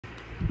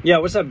Yeah,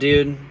 what's up,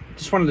 dude?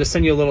 Just wanted to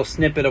send you a little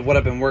snippet of what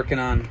I've been working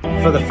on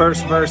for the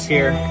first verse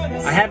here.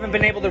 I haven't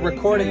been able to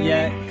record it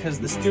yet because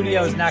the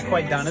studio is not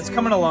quite done. It's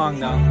coming along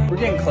though. We're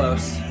getting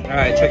close. All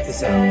right, check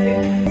this out.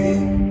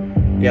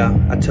 Yeah,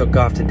 I took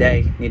off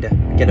today. Need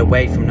to get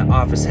away from the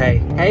office.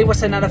 Hey,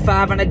 what's another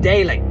 5 on a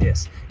day like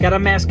this? Got a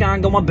mask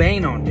on, going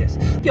Bane on this.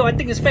 Yo, I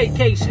think it's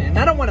vacation.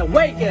 I don't want to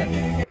wake up.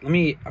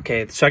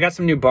 Okay, so I got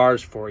some new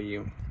bars for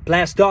you.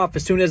 Blast off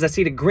as soon as I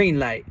see the green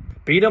light.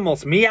 Be the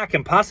most me I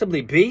can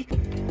possibly be?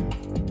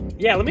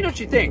 Yeah, let me know what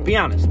you think. Be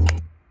honest.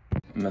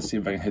 Let's see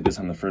if I can hit this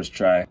on the first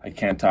try. I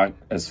can't talk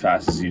as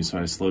fast as you, so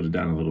I slowed it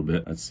down a little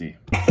bit. Let's see.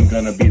 I'm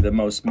gonna be the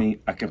most me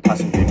I can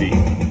possibly be.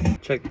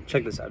 Check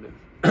this out, dude.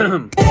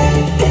 I've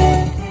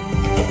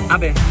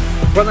been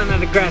rolling on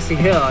the grassy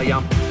hill,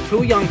 yo.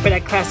 Too young for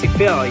that classy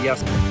feel, yo.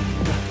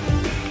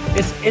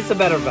 It's a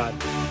better vibe.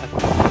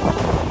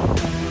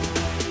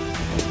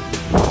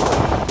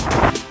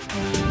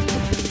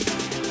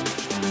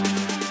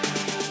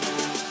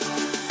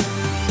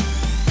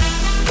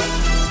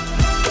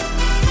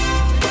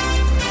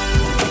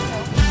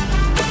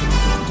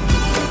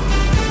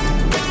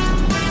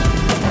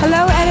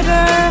 Hello,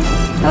 editor.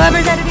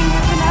 Whoever's editing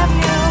this, I love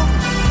you.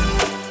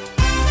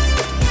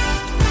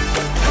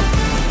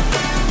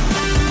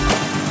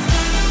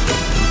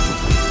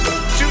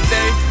 Shoot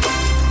day.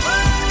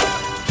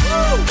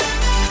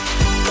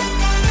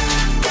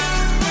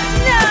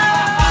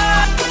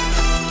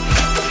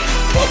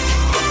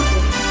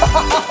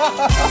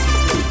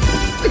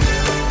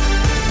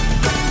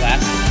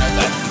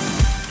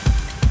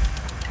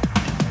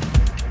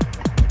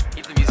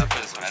 Keep the music for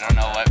this one. I don't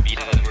know what beat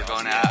it is we're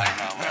going at. I don't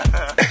know.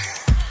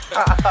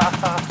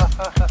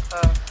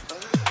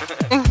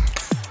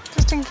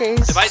 Just in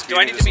case. Do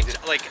I need to be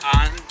like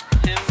on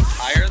him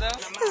higher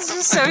though? This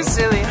is so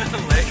silly.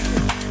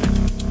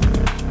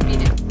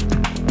 Beat it.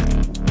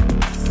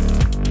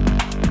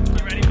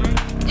 You ready, bro?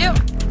 Yep.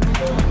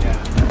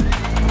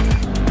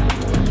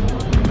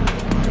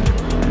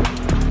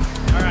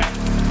 Alright,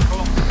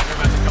 cool. They're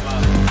about to come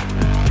up.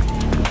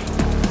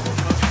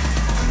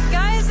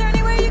 Guys, is there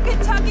anywhere you can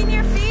tuck in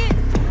your feet?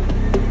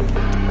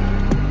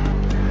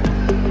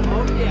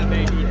 Oh yeah,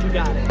 baby, you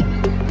got it.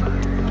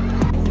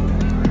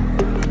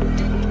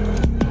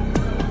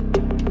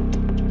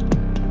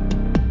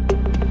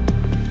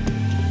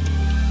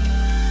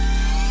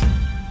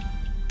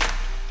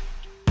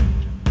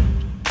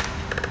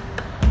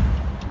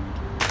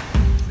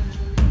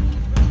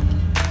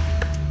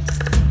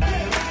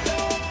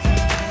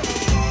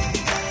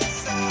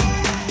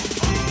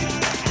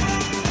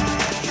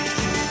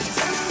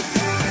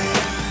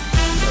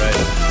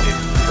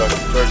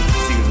 Jordan,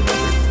 see the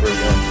number. Where are we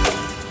going?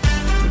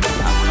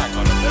 We're not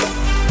going up there.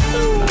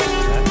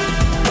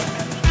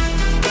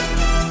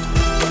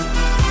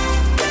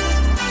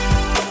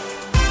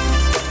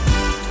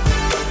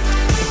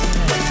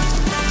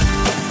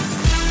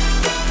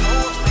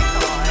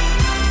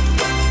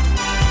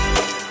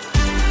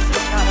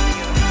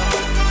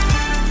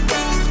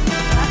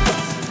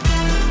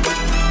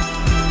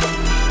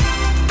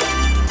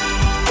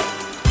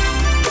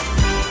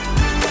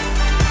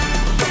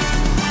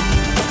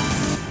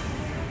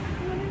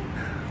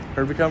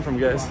 Where'd we come from,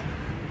 guys?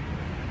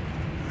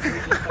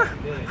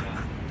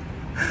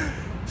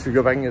 Should we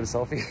go back and get a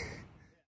selfie?